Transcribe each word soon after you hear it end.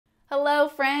Hello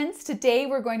friends, today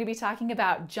we're going to be talking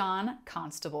about John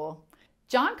Constable.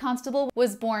 John Constable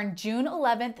was born June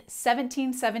 11th,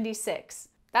 1776.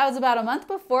 That was about a month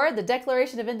before the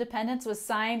Declaration of Independence was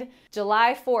signed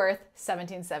July 4th,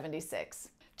 1776.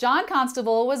 John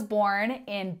Constable was born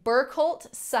in Bergholt,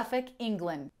 Suffolk,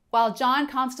 England. While John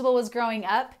Constable was growing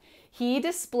up, he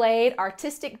displayed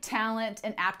artistic talent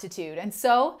and aptitude. And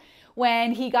so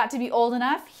when he got to be old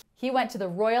enough, he went to the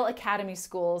Royal Academy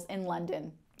schools in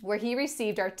London, where he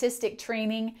received artistic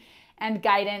training and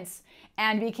guidance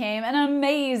and became an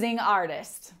amazing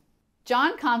artist.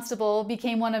 John Constable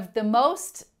became one of the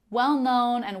most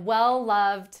well-known and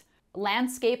well-loved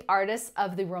landscape artists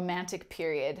of the Romantic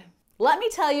period. Let me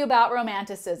tell you about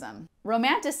Romanticism.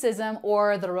 Romanticism,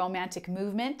 or the Romantic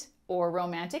movement, or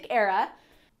Romantic era,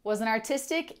 was an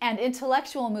artistic and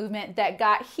intellectual movement that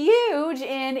got huge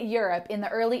in Europe in the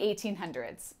early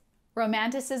 1800s.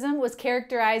 Romanticism was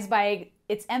characterized by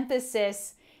its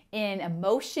emphasis in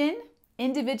emotion,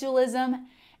 individualism,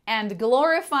 and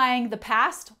glorifying the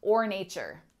past or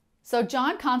nature. So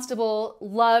John Constable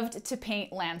loved to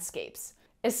paint landscapes,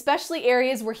 especially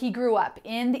areas where he grew up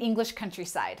in the English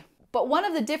countryside. But one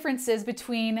of the differences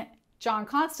between John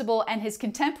Constable and his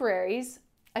contemporaries,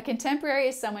 a contemporary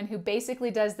is someone who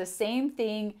basically does the same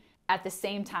thing at the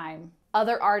same time.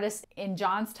 Other artists in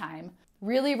John's time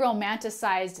really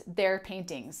romanticized their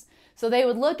paintings. So they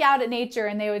would look out at nature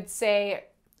and they would say,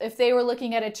 if they were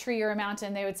looking at a tree or a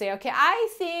mountain, they would say, okay, I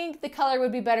think the color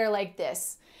would be better like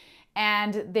this.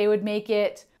 And they would make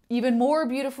it even more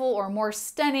beautiful or more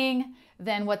stunning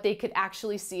than what they could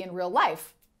actually see in real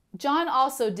life. John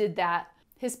also did that.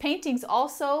 His paintings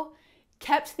also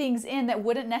kept things in that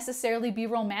wouldn't necessarily be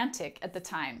romantic at the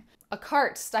time. A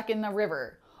cart stuck in the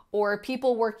river, or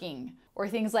people working, or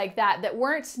things like that, that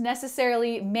weren't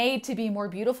necessarily made to be more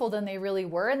beautiful than they really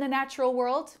were in the natural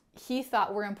world, he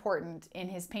thought were important in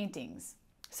his paintings.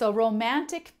 So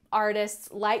romantic artists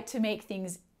like to make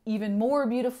things even more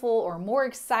beautiful or more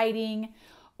exciting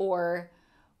or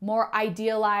more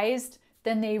idealized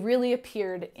than they really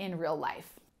appeared in real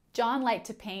life. John liked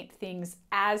to paint things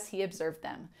as he observed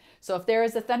them. So if there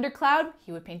was a thundercloud,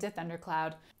 he would paint a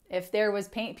thundercloud. If there was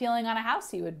paint peeling on a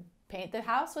house, he would paint the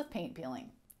house with paint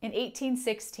peeling. In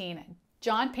 1816,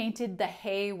 John painted the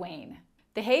Hay Wain.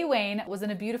 The Hay Wain was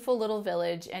in a beautiful little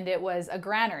village, and it was a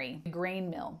granary, a grain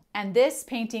mill. And this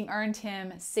painting earned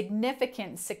him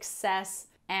significant success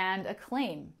and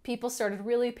acclaim. People started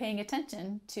really paying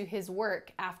attention to his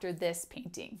work after this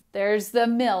painting. There's the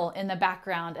mill in the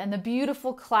background and the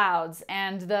beautiful clouds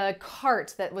and the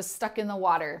cart that was stuck in the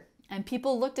water. And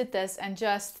people looked at this and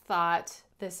just thought,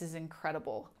 this is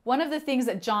incredible. One of the things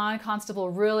that John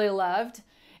Constable really loved,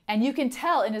 and you can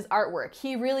tell in his artwork,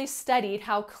 he really studied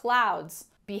how clouds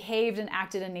behaved and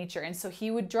acted in nature. And so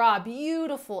he would draw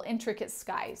beautiful, intricate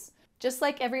skies. Just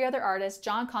like every other artist,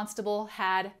 John Constable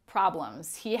had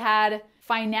problems. He had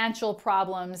financial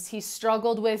problems. He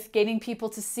struggled with getting people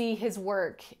to see his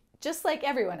work. Just like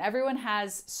everyone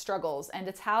has struggles, and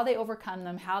it's how they overcome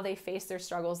them, how they face their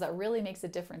struggles that really makes a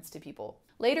difference to people.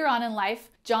 Later on in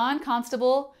life, John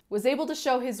Constable was able to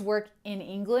show his work in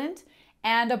England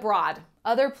and abroad,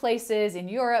 other places in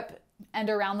Europe and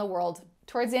around the world.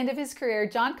 Towards the end of his career,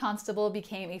 John Constable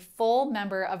became a full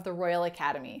member of the Royal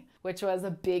Academy, which was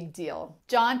a big deal.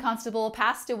 John Constable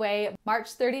passed away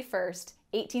March 31st,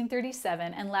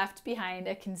 1837, and left behind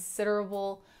a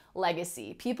considerable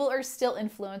legacy. People are still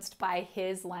influenced by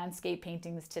his landscape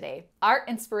paintings today. Art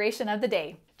inspiration of the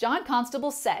day. John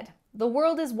Constable said, "The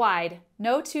world is wide.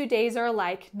 No 2 days are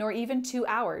alike, nor even 2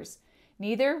 hours.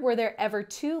 Neither were there ever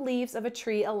 2 leaves of a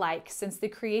tree alike since the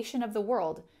creation of the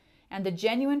world. And the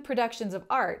genuine productions of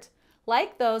art,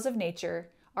 like those of nature,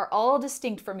 are all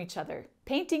distinct from each other.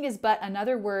 Painting is but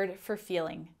another word for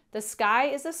feeling. The sky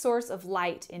is a source of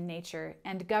light in nature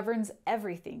and governs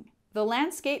everything. The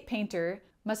landscape painter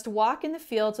must walk in the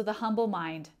fields with a humble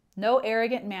mind. No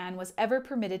arrogant man was ever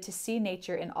permitted to see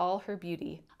nature in all her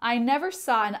beauty. I never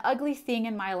saw an ugly thing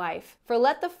in my life, for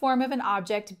let the form of an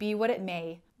object be what it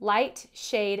may, light,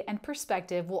 shade, and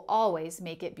perspective will always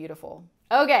make it beautiful."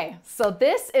 Okay, so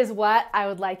this is what I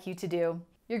would like you to do.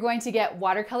 You're going to get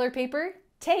watercolor paper,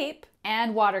 tape,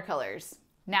 and watercolors.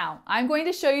 Now, I'm going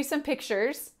to show you some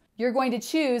pictures. You're going to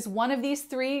choose one of these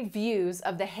 3 views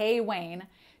of the Hay Wain.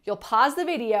 You'll pause the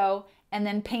video and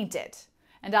then paint it.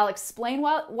 And I'll explain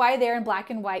why they're in black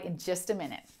and white in just a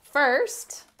minute.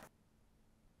 First,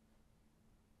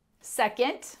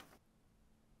 second,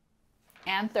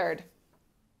 and third.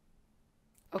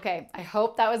 Okay, I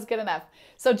hope that was good enough.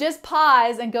 So just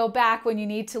pause and go back when you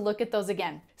need to look at those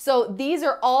again. So these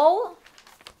are all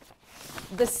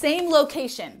the same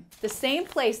location. The same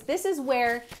place. This is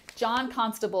where John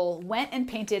Constable went and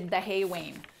painted the Hay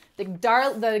Wain,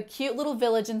 the cute little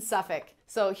village in Suffolk.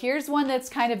 So here's one that's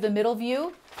kind of the middle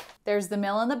view. There's the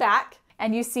mill in the back,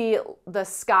 and you see the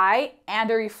sky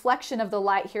and a reflection of the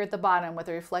light here at the bottom with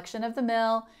a reflection of the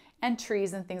mill and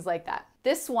trees and things like that.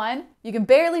 This one, you can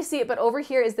barely see it, but over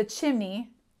here is the chimney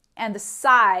and the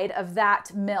side of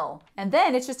that mill. And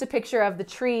then it's just a picture of the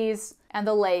trees and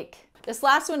the lake. This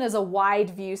last one is a wide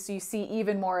view, so you see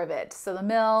even more of it. So the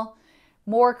mill,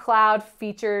 more cloud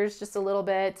features, just a little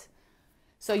bit.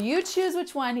 So you choose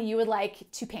which one you would like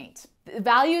to paint.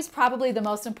 Value is probably the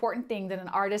most important thing that an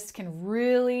artist can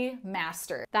really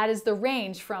master. That is the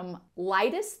range from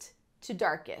lightest to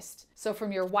darkest. So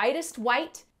from your whitest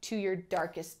white to your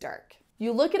darkest dark.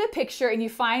 You look at a picture and you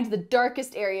find the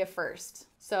darkest area first.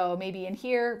 So maybe in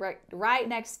here, right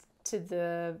next to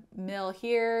the mill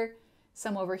here,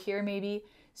 some over here maybe.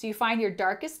 So you find your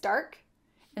darkest dark,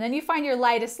 and then you find your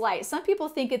lightest light. Some people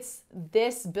think it's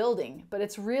this building, but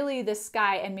it's really the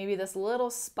sky and maybe this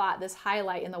little spot, this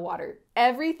highlight in the water.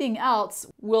 Everything else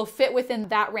will fit within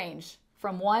that range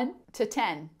from 1 to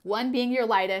 10. 1 being your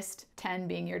lightest, 10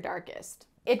 being your darkest.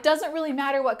 It doesn't really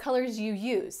matter what colors you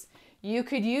use. You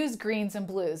could use greens and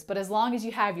blues, but as long as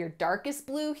you have your darkest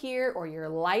blue here or your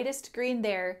lightest green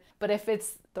there, but if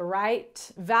it's the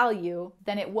right value,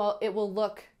 then it will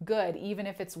look good, even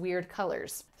if it's weird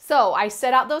colors. So I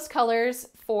set out those colors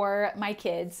for my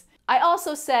kids. I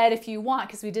also said, if you want,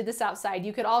 because we did this outside,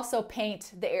 you could also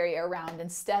paint the area around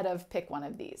instead of pick one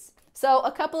of these. So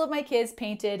a couple of my kids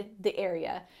painted the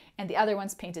area and the other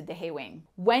ones painted the Hay Wain.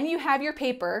 When you have your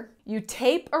paper, you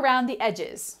tape around the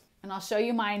edges. And I'll show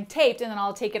you mine taped and then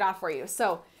I'll take it off for you.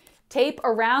 So tape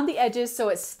around the edges so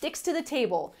it sticks to the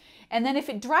table. And then if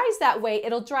it dries that way,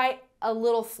 it'll dry a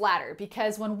little flatter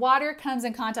because when water comes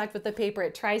in contact with the paper,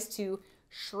 it tries to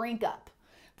shrink up.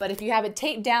 But if you have it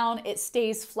taped down, it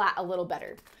stays flat a little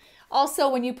better. Also,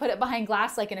 when you put it behind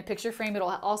glass, like in a picture frame, it'll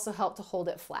also help to hold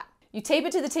it flat. You tape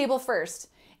it to the table first.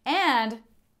 And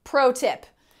pro tip,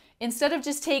 instead of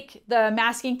just take the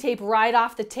masking tape right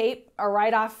off the tape or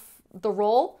right off the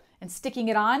roll, and sticking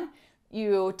it on,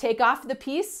 you take off the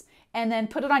piece and then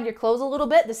put it on your clothes a little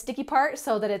bit, the sticky part,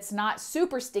 so that it's not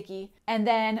super sticky, and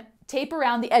then tape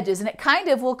around the edges, and it kind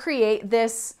of will create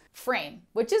this frame,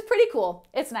 which is pretty cool.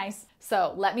 It's nice.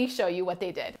 So let me show you what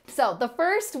they did. So the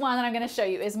first one that I'm gonna show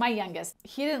you is my youngest.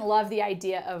 He didn't love the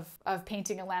idea of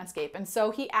painting a landscape, and so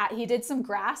he did some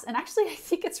grass, and actually I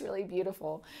think it's really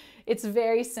beautiful. It's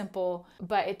very simple,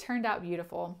 but it turned out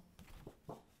beautiful.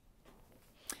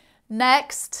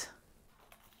 Next,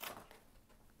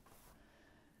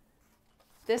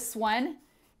 this one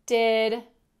did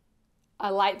a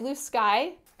light blue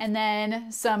sky and then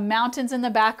some mountains in the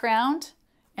background.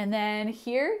 And then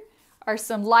here are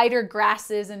some lighter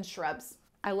grasses and shrubs.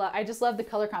 I just love the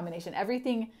color combination.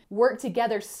 Everything worked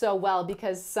together so well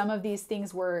because some of these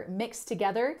things were mixed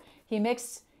together. He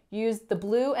used the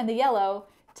blue and the yellow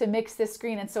to mix this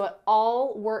green. And so it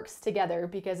all works together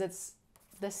because it's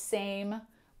the same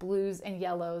blues and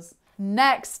yellows.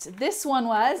 Next, this one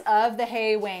was of the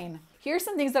Hay Wain. Here's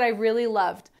some things that I really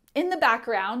loved. In the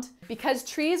background, because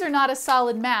trees are not a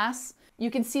solid mass, you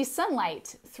can see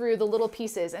sunlight through the little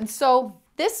pieces. And so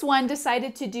this one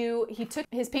decided to he took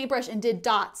his paintbrush and did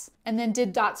dots, and then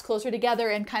did dots closer together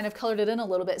and kind of colored it in a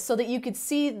little bit so that you could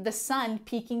see the sun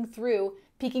peeking through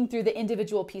the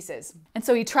individual pieces. And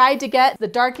so he tried to get the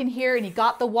dark in here and he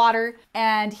got the water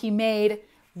and he made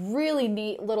really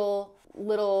neat little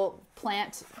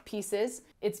plant pieces.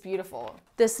 It's beautiful.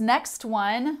 This next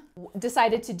one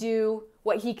decided to do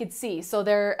what he could see. So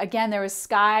there was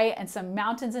sky and some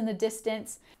mountains in the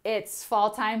distance. It's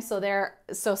fall time, so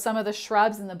some of the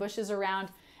shrubs and the bushes around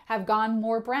have gone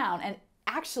more brown, and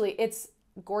actually it's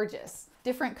gorgeous.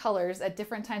 Different colors at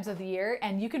different times of the year,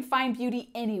 and you can find beauty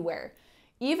anywhere.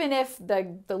 Even if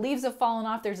the leaves have fallen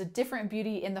off, there's a different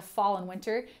beauty in the fall and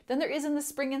winter than there is in the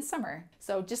spring and summer.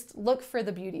 So just look for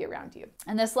the beauty around you.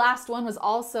 And this last one was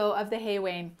also of the Hay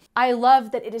Wain. I love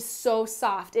that it is so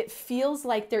soft. It feels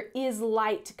like there is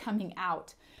light coming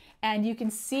out. And you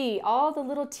can see all the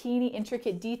little teeny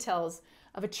intricate details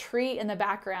of a tree in the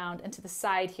background and to the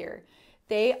side here.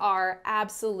 They are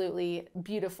absolutely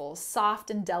beautiful,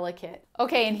 soft and delicate.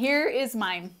 Okay, and here is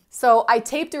mine. So I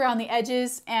taped around the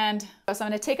edges, and so I'm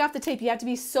gonna take off the tape. You have to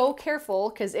be so careful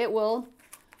because it will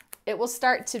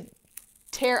start to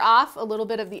tear off a little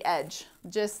bit of the edge,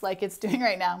 just like it's doing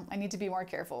right now. I need to be more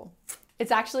careful.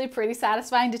 It's actually pretty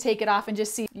satisfying to take it off and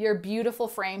just see your beautiful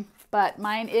frame, but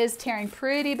mine is tearing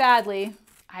pretty badly.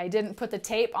 I didn't put the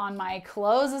tape on my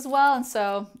clothes as well, and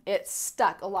so it's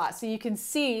stuck a lot. So you can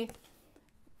see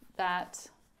that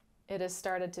it has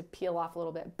started to peel off a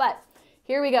little bit. But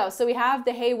here we go. So we have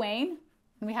the Hay Wain,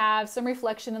 and we have some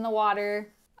reflection in the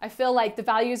water. I feel like the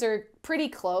values are pretty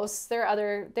close. There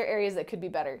are areas that could be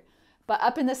better. But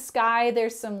up in the sky,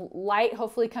 there's some light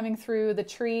hopefully coming through the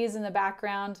trees in the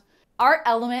background. Art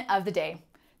element of the day.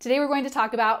 Today we're going to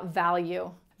talk about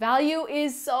value. Value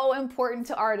is so important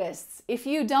to artists. If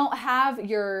you don't have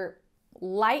your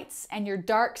lights and your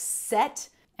darks set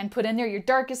and put in there your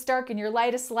darkest dark and your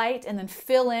lightest light and then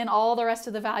fill in all the rest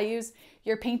of the values,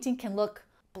 your painting can look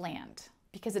bland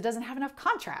because it doesn't have enough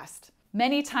contrast.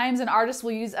 Many times an artist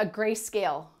will use a gray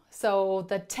scale. So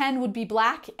the 10 would be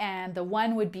black and the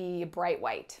 1 would be bright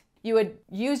white. You would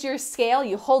use your scale,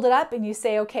 you hold it up and you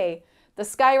say, okay, the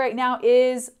sky right now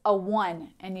is a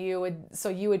 1, and you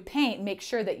would paint, make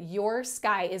sure that your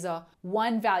sky is a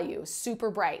 1 value,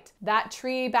 super bright. That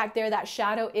tree back there, that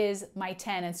shadow is my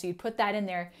 10, and so you put that in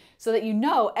there so that you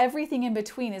know everything in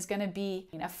between is going to be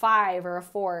a 5 or a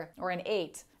 4 or an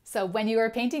 8. So when you are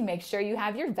painting, make sure you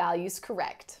have your values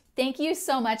correct. Thank you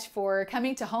so much for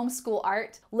coming to Homeschool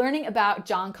Art, learning about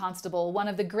John Constable, one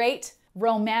of the great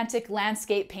romantic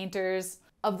landscape painters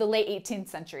of the late 18th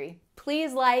century.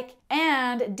 Please like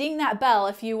and ding that bell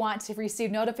if you want to receive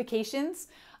notifications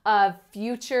of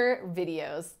future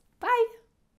videos. Bye!